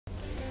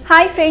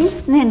Hi friends,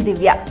 నేను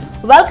దివ్య.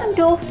 Welcome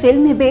to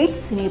Film Debate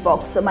Cine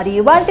Box. మరి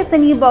ఇవాల్టి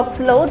Cine Box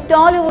లో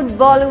టాలీవుడ్,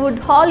 బాలీవుడ్,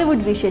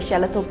 హాలీవుడ్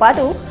విశేషాలతో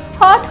పాటు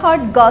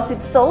హాట్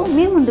గాసిప్స్ తో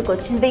మీ ముందుకు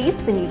వచ్చింది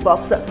Cine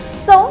Box.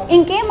 సో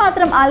ఇంకేం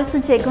మాత్రం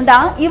ఆలస్యం చేయకుండా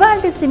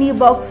ఇవాల్టి Cine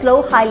Box లో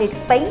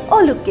హైలైట్స్ పై ఓ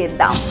లుక్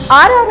వేద్దాం.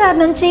 RRR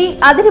నుంచి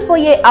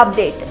అదిరిపోయే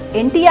అప్డేట్.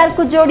 NTR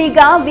కు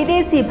జోడీగా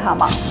విదేశీ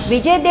భామ.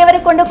 విజయ్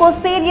దేవరకొండకు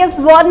సీరియస్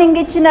వార్నింగ్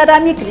ఇచ్చిన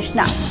రమ్యకృష్ణ.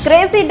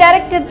 క్రేజీ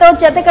డైరెక్టర్ తో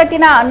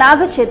జతకట్టిన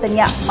నాగ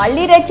చైతన్య.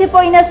 మళ్లీ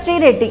రెచ్చిపోయిన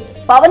శ్రీరెడ్డి.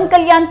 పవన్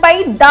కళ్యాణ్ పై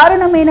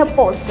దారుణమైన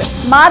పోస్ట్.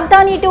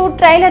 మార్దాని 2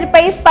 ట్రైలర్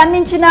పై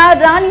స్పందించిన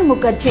రాణి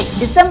ముఖర్జీ.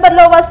 డిసెంబర్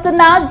లో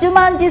వస్తున్న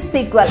జుమాంజీ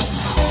సీక్వెల్.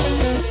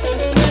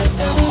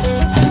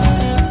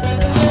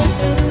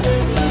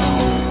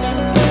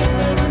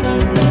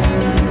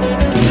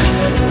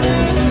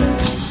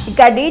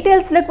 ఇక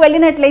డీటెయిల్స్ లోకి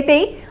వెళ్ళినట్లయితే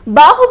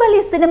బాహుబలి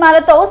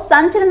సినిమాలతో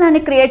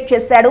సంచలనాన్ని క్రియేట్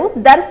చేశాడు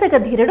దర్శక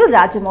ధీరుడు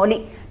రాజమౌళి.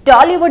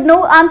 టాలీవుడ్ ను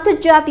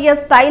అంతర్జాతీయ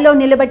స్థాయిలో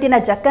నిలబెట్టిన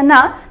జక్కన్న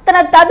తన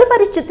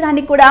తదుపరి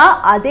చిత్రాన్ని కూడా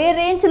అదే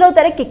రేంజ్ లో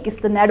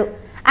తెరకెక్కిస్తున్నాడు.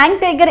 Young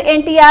tiger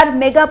NTR,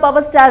 mega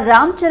power star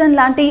Ram Charan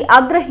లాంటి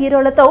అగ్ర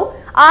హీరోలతో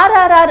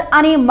RRR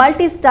అనే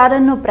మల్టీ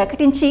స్టారర్ ను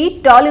ప్రకటించి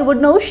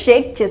టాలీవుడ్ ను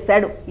షేక్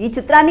చేశాడు. ఈ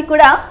చిత్రాన్ని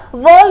కూడా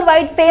వరల్డ్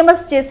వైడ్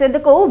ఫేమస్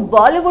చేసేందుకు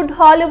బాలీవుడ్,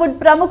 హాలీవుడ్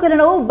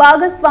ప్రముఖులను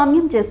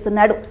భాగస్వామ్యం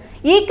చేస్తున్నాడు.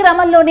 ఈ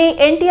క్రమంలోనే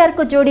NTR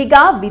కు జోడీగా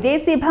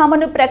విదేశీ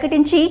భామను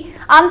ప్రకటించి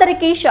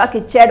అందరికీ షాక్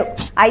ఇచ్చాడు.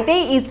 అయితే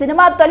ఈ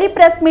సినిమా తొలి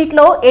ప్రెస్ మీట్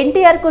లో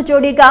NTR కు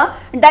జోడీగా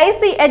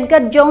డైసీ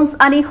ఎడ్గర్ జోన్స్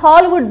అని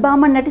హాలీవుడ్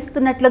భామ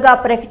నటిస్తున్నట్లుగా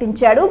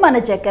ప్రకటించాడు మన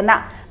జగన్న.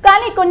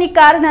 కానీ కొన్ని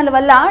కారణాల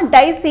వల్ల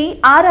డైసీ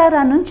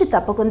RRR నుంచి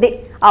తప్పుకుంది.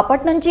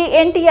 అప్పటి నుంచి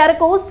NTR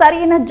కు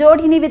సరైన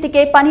జోడీని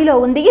వెతికే పనిలో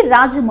ఉంది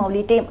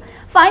రాజమౌళి టీం.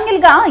 ఫైనల్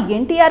గా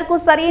NTR కు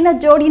సరైన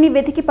జోడీని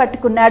వెతికి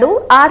పట్టుకున్నాడు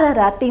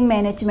RRR టీం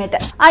మేనేజ్మెంట్.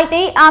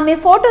 అయితే ఆమె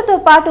ఫోటోతో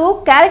పాటు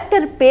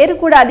క్యారెక్టర్ పేరు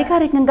కూడా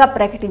అధికారికంగా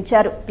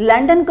ప్రకటించారు.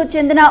 లండన్ కు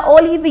చెందిన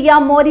ఒలివియా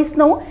మోరిస్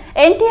ను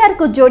NTR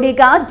కు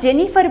జోడీగా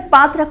జెనిఫర్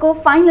పాత్రకు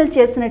ఫైనల్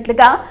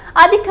చేసినట్లుగా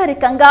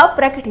అధికారికంగా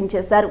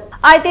ప్రకటించేశారు.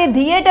 అయితే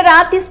థియేటర్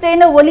ఆర్టిస్ట్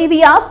అయిన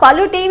ఒలివియా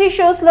పలు టీవీ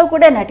షోస్ లో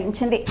కూడా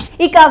నటించింది.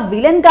 ఇక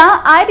విలన్ గా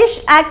ఐరిష్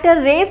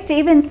యాక్టర్ రే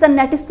స్టీవెన్సన్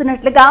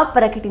నటిస్తున్నట్లుగా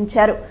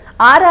ప్రకటించారు.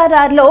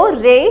 RRR లో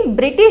రే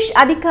బ్రిటిష్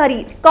అధికారి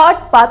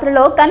స్కాట్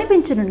పాత్రలో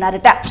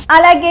కనిపించనున్నారట.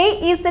 అలాగే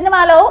ఈ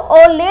సినిమాలో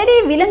ఓ లేడీ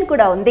విలన్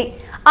కూడా ఉంది.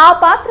 ఆ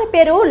పాత్ర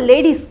పేరు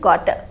లేడీ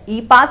స్కాట్. ఈ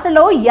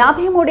పాత్రలో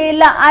 53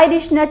 ఏళ్ల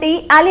ఐరిష్ నటి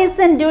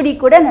అలిసన్ డ్యూడీ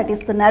కూడా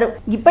నటిస్తున్నారు.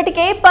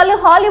 ఇప్పటికే పలు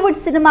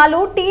హాలీవుడ్ సినిమాలు,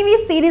 టీవీ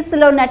సిరీస్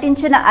లో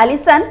నటించిన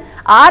అలిసన్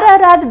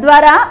RRR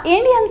ద్వారా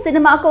ఇండియన్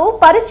సినిమాకు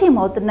పరిచయం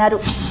అవుతున్నారు.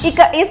 ఇక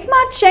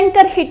ఇస్మార్ట్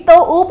శంకర్ హిట్ తో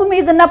ఊపు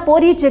మీదున్న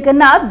పూరి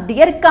జగన్నాథ్,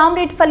 డియర్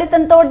కామ్రేడ్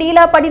ఫలితంతో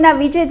డీలా పడిన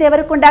విజయ్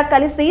దేవరకొండ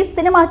కలిసి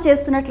సినిమా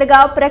చేస్తున్నట్లుగా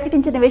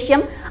ప్రకటించిన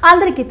విషయం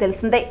అందరికీ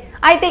తెలిసిందే.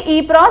 అయితే ఈ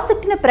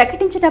ప్రాజెక్ట్ ను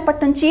ప్రకటించినప్పటి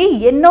నుంచి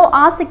ఎన్నో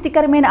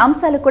ఆసక్తికరమైన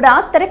అంశాలు కూడా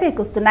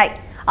తెరపైకొస్తున్నాయి.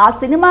 ఆ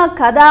సినిమా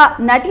కథ,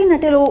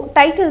 నటీనటులు,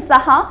 టైటిల్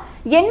సహా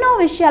ఎన్నో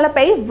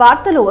విషయాలపై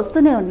వార్తలు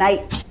వస్తూనే ఉన్నాయి.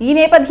 ఈ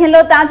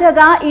నేపథ్యంలో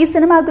తాజాగా ఈ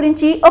సినిమా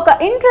గురించి ఒక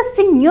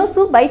ఇంట్రెస్టింగ్ న్యూస్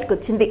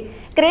బయటకొచ్చింది.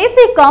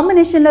 క్రేజీ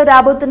కాంబినేషన్ లో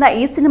రాబోతున్న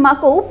ఈ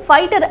సినిమాకు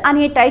ఫైటర్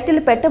అనే టైటిల్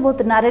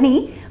పెట్టబోతున్నారని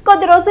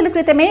కొద్ది రోజుల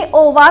క్రితమే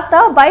ఓ వార్త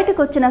బయటకు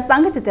వచ్చిన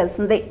సంగతి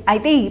తెలిసిందే.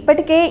 అయితే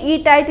ఇప్పటికే ఈ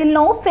టైటిల్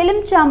ను ఫిల్మ్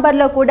ఛాంబర్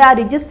లో కూడా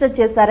రిజిస్టర్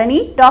చేశారని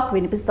టాక్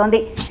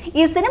వినిపిస్తోంది.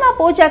 ఈ సినిమా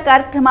పూజా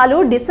కార్యక్రమాలు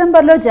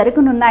డిసెంబర్ లో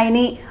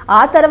జరగనున్నాయని,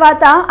 ఆ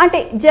తర్వాత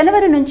అంటే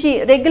జనవరి నుంచి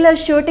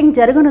రెగ్యులర్ షూటింగ్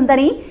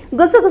జరగనుందని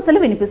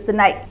గుసగుసలు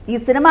వినిపిస్తున్నాయి. ఈ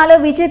సినిమాలో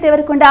Vijay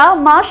Devarakonda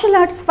martial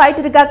arts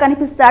fighter గా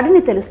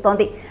కనిపిస్తాడని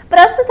తెలుస్తోంది.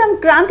 ప్రస్తుతం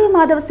క్రాంతి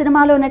మాధవ్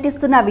సినిమాలో నటిస్తున్న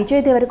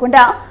విజయ్ దేవరకొండ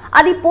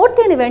అది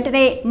పూర్తయిన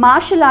వెంటనే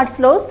మార్షల్ ఆర్ట్స్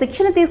లో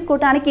శిక్షణ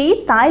తీసుకోవడానికి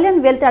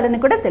థాయిలాండ్ వెళ్తాడని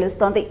కూడా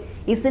తెలుస్తోంది.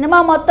 ఈ సినిమా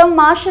మొత్తం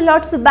మార్షల్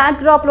ఆర్ట్స్ బ్యాక్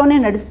డ్రాప్ లోనే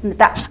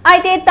నడుస్తుందట.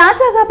 అయితే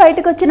తాజాగా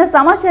బయటకొచ్చిన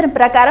సమాచారం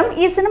ప్రకారం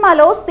ఈ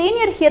సినిమాలో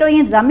సీనియర్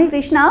హీరోయిన్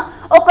రమ్యకృష్ణ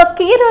ఒక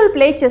కీ రోల్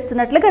ప్లే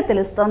చేస్తున్నట్లుగా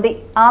తెలుస్తోంది.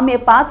 ఆమె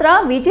పాత్ర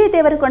విజయ్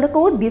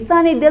దేవరకొండకు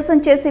దిశానిర్దేశం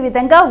చేసే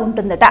విధంగా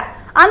ఉంటుందట.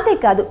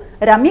 అంతేకాదు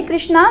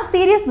రమ్యకృష్ణ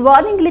సీరియస్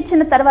వార్నింగ్లు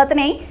ఇచ్చిన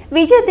తర్వాతనే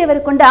విజయ్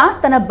దేవరకొండ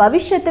తన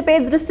భవిష్యత్తుపై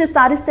దృష్టి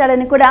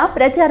సారిస్తాడని కూడా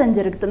ప్రచారం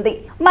జరుగుతుంది.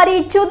 మరి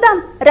చూద్దాం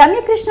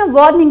రమ్యకృష్ణ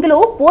వార్నింగ్లు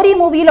పూరి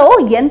మూవీలో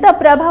ఎంత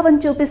ప్రభావం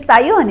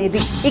చూపిస్తాయో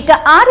అనేది. ఇక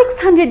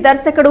RX100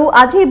 దర్శకుడు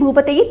అజయ్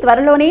భూపతి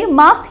త్వరలోనే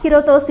మాస్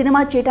హీరోతో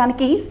సినిమా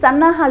చేయడానికి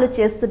సన్నాహాలు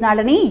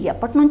చేస్తున్నాడని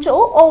ఎప్పటి నుంచో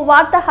ఓ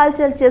వార్త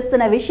హల్చల్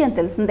చేస్తున్న విషయం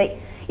తెలిసిందే.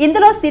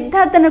 ఇందులో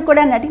సిద్ధార్థను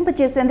కూడా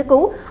నటింపచేసేందుకు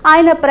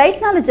ఆయన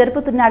ప్రయత్నాలు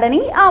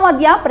జరుపుతున్నాడని ఆ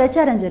మధ్య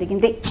ప్రచారం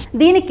జరిగింది.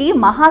 దీనికి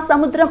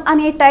మహాసముద్రం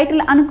అనే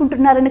టైటిల్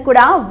అనుకుంటున్నారని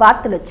కూడా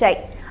వార్తలొచ్చాయి.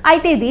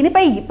 అయితే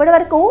దీనిపై ఇప్పటి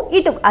వరకు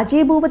ఇటు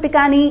అజయ్ భూపతి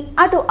కానీ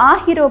అటు ఆ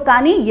హీరో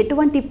కానీ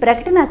ఎటువంటి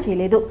ప్రకటన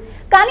చేయలేదు.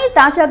 కానీ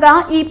తాజాగా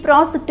ఈ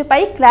ప్రాజెక్టు పై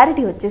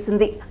క్లారిటీ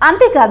వచ్చేసింది.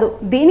 అంతేకాదు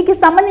దీనికి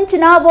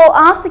సంబంధించిన ఓ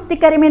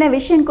ఆసక్తికరమైన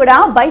విషయం కూడా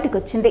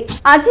బయటకొచ్చింది.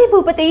 అజయ్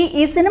భూపతి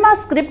ఈ సినిమా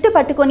స్క్రిప్ట్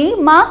పట్టుకుని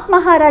మాస్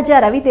మహారాజా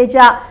రవితేజ,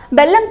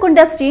 బెల్లంకొండ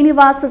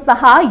శ్రీనివాస్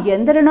సహా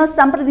ఎందరినో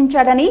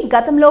సంప్రదించాడని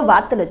గతంలో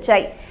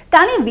వార్తలొచ్చాయి.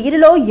 కానీ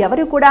వీరిలో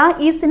ఎవరు కూడా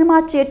ఈ సినిమా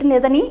చేయటం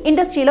లేదని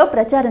ఇండస్ట్రీలో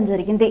ప్రచారం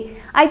జరిగింది.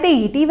 అయితే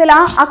ఇటీవల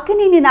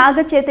అక్కినేని నాగ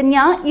చైతన్య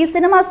ఈ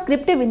సినిమా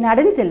స్క్రిప్ట్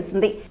విన్నాడని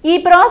తెలిసింది. ఈ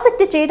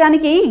ప్రాజెక్ట్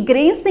చేయడానికి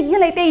గ్రీన్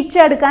సిగ్నల్ అయితే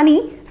ఇచ్చాడు, కానీ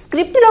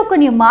స్క్రిప్ట్ లో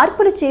కొన్ని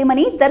మార్పులు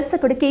చేయమని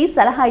దర్శకుడికి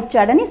సలహా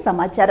ఇచ్చాడని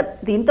సమాచారం.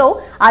 దీంతో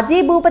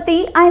అజయ్ భూపతి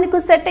ఆయనకు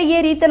సెట్ అయ్యే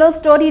రీతిలో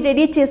స్టోరీ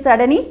రెడీ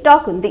చేశాడని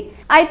టాక్ ఉంది.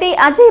 అయితే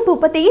అజయ్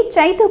భూపతి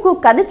చైతుకు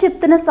కథ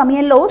చెప్తున్న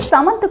సమయంలో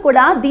సమంత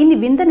కూడా దీన్ని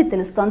విందని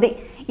తెలుస్తోంది.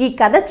 ఈ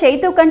కథ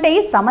చైతు కంటే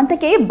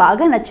సమంతకే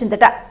బాగా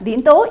నచ్చిందట.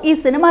 దీంతో ఈ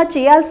సినిమా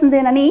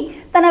చేయాల్సిందేనని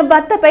తన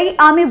భర్తపై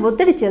ఆమె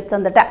ఒత్తిడి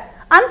చేస్తోందట.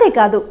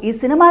 అంతేకాదు ఈ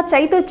సినిమా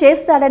చైతు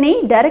చేస్తాడని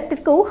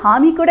డైరెక్టర్ కు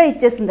హామీ కూడా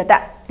ఇచ్చేసిందట.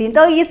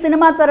 దీంతో ఈ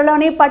సినిమా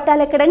త్వరలోనే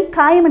పట్టాలెక్కడం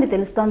ఖాయమని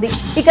తెలుస్తోంది.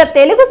 ఇక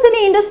తెలుగు సినీ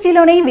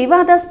ఇండస్ట్రీలోని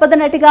వివాదాస్పద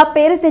నటిగా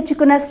పేరు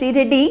తెచ్చుకున్న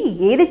శ్రీరెడ్డి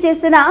ఏది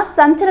చేసినా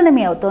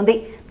సంచలనమే అవుతోంది.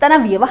 తన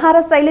వ్యవహార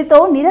శైలితో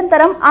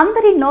నిరంతరం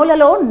అందరి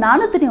నోలలో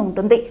నానుతూనే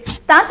ఉంటుంది.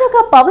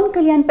 తాజాగా పవన్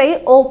కళ్యాణ్ పై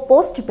ఓ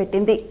పోస్ట్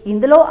పెట్టింది.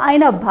 ఇందులో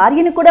ఆయన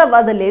భార్యను కూడా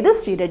వదలలేదు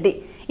శ్రీరెడ్డి.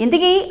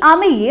 ఇంతకీ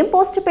ఆమె ఏం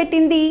పోస్ట్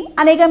పెట్టింది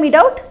అనేగా మీ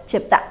డౌట్?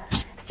 చెప్తా.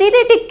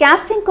 శ్రీరెడ్డి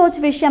కాస్టింగ్ కోచ్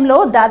విషయంలో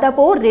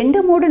దాదాపు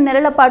 2-3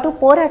 నెలల పాటు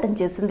పోరాటం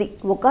చేసింది.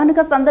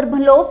 ఒకానొక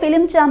సందర్భంలో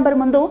ఫిలిం ఛాంబర్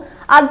ముందు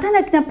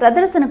అర్ధనగ్న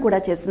ప్రదర్శన కూడా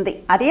చేసింది.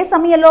 అదే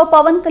సమయంలో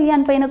పవన్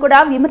కళ్యాణ్ పైన కూడా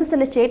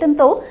విమర్శలు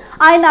చేయడంతో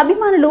ఆయన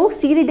అభిమానులు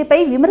శ్రీరెడ్డిపై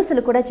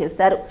విమర్శలు కూడా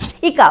చేశారు.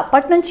 ఇక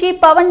అప్పటి నుంచి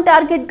పవన్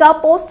టార్గెట్ గా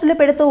పోస్టులు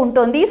పెడుతూ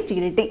ఉంటోంది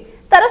శ్రీరెడ్డి.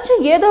 తరచూ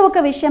ఏదో ఒక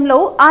విషయంలో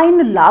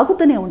ఆయన్ను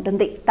లాగుతూనే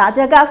ఉంటుంది.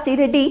 తాజాగా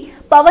శ్రీరెడ్డి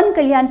పవన్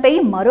కళ్యాణ్ పై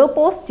మరో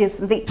పోస్ట్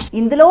చేసింది.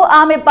 ఇందులో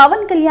ఆమె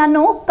పవన్ కళ్యాణ్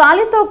ను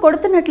కాలితో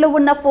కొడుతున్నట్లు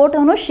ఉన్న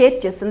ఫోటోను షేర్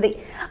చేసింది.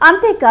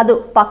 అంతేకాదు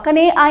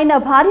పక్కనే ఆయన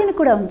భార్యను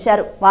కూడా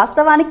ఉంచారు.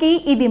 వాస్తవానికి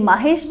ఇది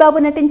మహేష్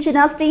బాబు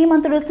నటించిన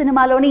శ్రీమంతుడు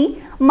సినిమాలోని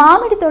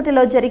మామిడి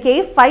తోటలో జరిగే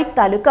ఫైట్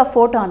తాలూకా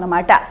ఫోటో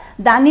అన్నమాట.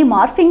 దాన్ని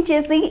మార్ఫింగ్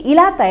చేసి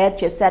ఇలా తయారు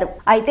చేశారు.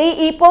 అయితే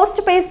ఈ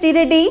పోస్ట్ పై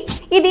శ్రీరెడ్డి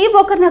ఇది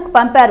ఒకరు నాకు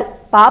పంపారు,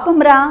 పాపం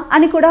రా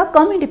అని కూడా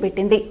కామెంట్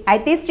పెట్టింది.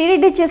 అయితే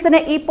శ్రీరెడ్డి చేసిన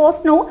ఈ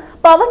పోస్ట్ ను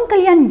పవన్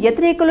కళ్యాణ్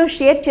వ్యతిరేకులు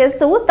షేర్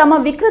చేస్తూ తమ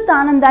వికృత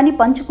ఆనందాన్ని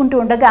పంచుకుంటూ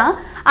ఉండగా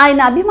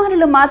ఆయన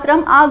అభిమానులు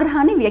మాత్రం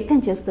ఆగ్రహాన్ని వ్యక్తం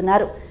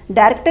చేస్తున్నారు.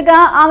 డైరెక్ట్ గా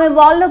ఆమె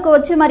వాల్లోకి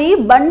వచ్చి మరీ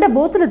బండ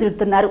బూతులు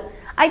తిడుతున్నారు.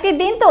 అయితే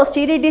దీంతో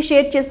శ్రీరెడ్డి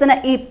షేర్ చేసిన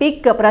ఈ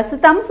పిక్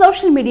ప్రస్తుతం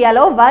సోషల్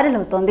మీడియాలో వైరల్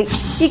అవుతోంది.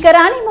 ఇక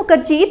రాణి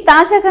ముఖర్జీ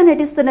తాజాగా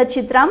నటిస్తున్న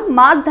చిత్రం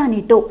మార్దాని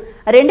 2.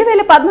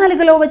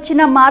 2014లో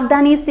వచ్చిన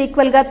మార్దాని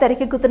సీక్వెల్ గా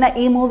తెరకెక్కుతున్న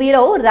ఈ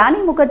మూవీలో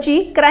Rani Mukherjee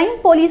crime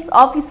police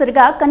officer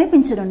గా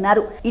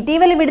కనిపించనున్నారు.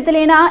 ఇటీవల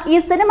విడుదలైన ఈ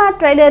సినిమా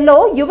ట్రైలర్ లో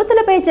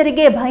యువతులపై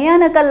జరిగే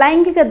భయానక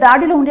లైంగిక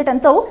దాడులు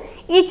ఉండటంతో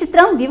ఈ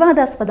చిత్రం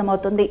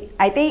వివాదాస్పదమవుతుంది.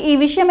 అయితే ఈ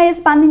విషయంపై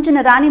స్పందించిన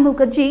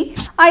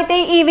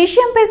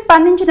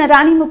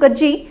రాణి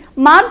ముఖర్జీ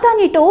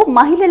మార్దాని 2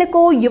 మహిళలకు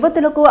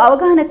యువతులకు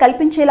అవగాహన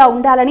కల్పించేలా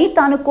ఉండాలని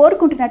తాను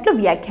కోరుకుంటున్నట్లు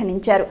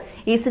వ్యాఖ్యానించారు.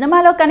 ఈ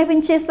సినిమాలో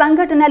కనిపించే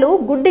సంఘటనలు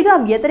గుడ్డిగా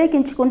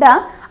వ్యతిరేకించకుండా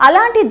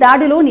అలాంటి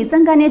దాడులు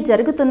నిజంగానే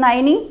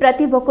జరుగుతున్నాయని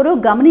ప్రతి ఒక్కరూ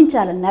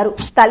గమనించాలన్నారు.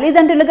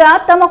 తల్లిదండ్రులుగా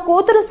తమ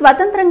కూతురు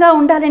స్వతంత్రంగా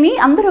ఉండాలని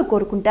అందరూ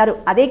కోరుకుంటారు.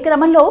 అదే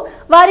క్రమంలో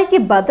వారికి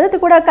భద్రత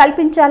కూడా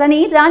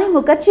కల్పించాలని రాణి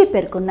ముఖర్జీ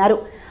పేర్కొన్నారు.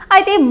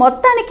 అయితే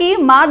మొత్తానికి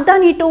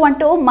మార్దాని 2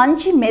 అంటూ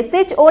మంచి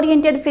మెసేజ్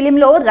ఓరియంటెడ్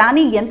ఫిలింలో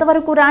రాణి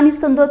ఎంతవరకు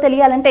రాణిస్తుందో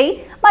తెలియాలంటే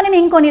మనం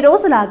ఇంకొన్ని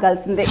రోజులు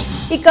ఆగాల్సిందే.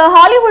 ఇక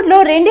హాలీవుడ్ లో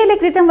 2 ఏళ్ల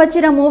క్రితం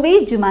వచ్చిన మూవీ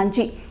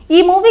జుమాంజీ.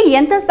 ఈ మూవీ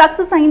ఎంత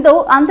సక్సెస్ అయిందో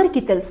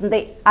అందరికీ తెలిసిందే.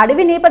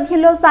 అడవి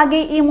నేపథ్యంలో సాగే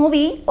ఈ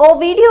మూవీ ఓ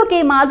వీడియో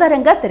గేమ్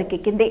ఆధారంగా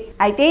తెరకెక్కింది.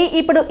 అయితే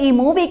ఇప్పుడు ఈ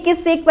మూవీకి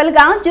సీక్వెల్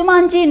గా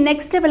జుమాంజీ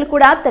నెక్స్ట్ లెవెల్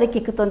కూడా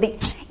తెరకెక్కుతుంది.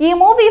 ఈ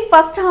మూవీ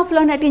ఫస్ట్ హాఫ్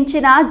లో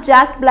నటించిన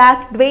Jack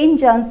black, Dwayne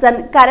Johnson,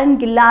 Karan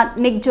గిల్లా,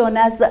 Nick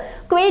Jonas,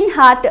 queen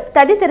heart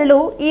తదితరులు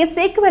ఈ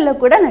సీక్వెల్ లో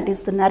కూడా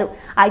నటిస్తున్నారు.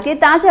 అయితే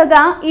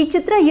తాజాగా ఈ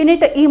చిత్ర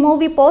యూనిట్ ఈ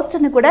మూవీ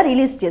పోస్టర్ ను కూడా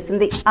రిలీజ్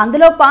చేసింది.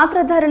 అందులో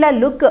పాత్రధారుల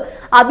లుక్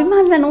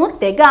అభిమానులను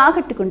తెగ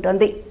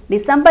ఆకట్టుకుంటోంది.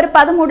 డిసెంబర్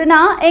 13న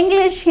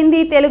ఇంగ్లీష్,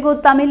 హిందీ, తెలుగు,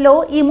 తమిళ్లో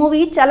ఈ మూవీ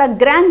చాలా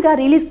గ్రాండ్ గా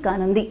రిలీజ్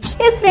కానుంది.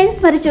 ఫ్రెండ్స్,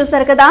 మరి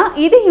చూసారు కదా,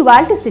 ఇది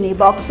ఇవాల్టి సినీ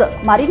బాక్స్.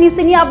 మరిన్ని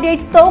సినీ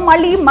అప్డేట్స్ తో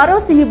మళ్ళీ మరో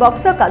సినీ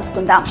బాక్స్ లో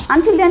కలుసుకుందాం.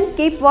 Until then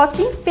keep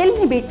watching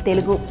filmy beat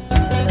Telugu.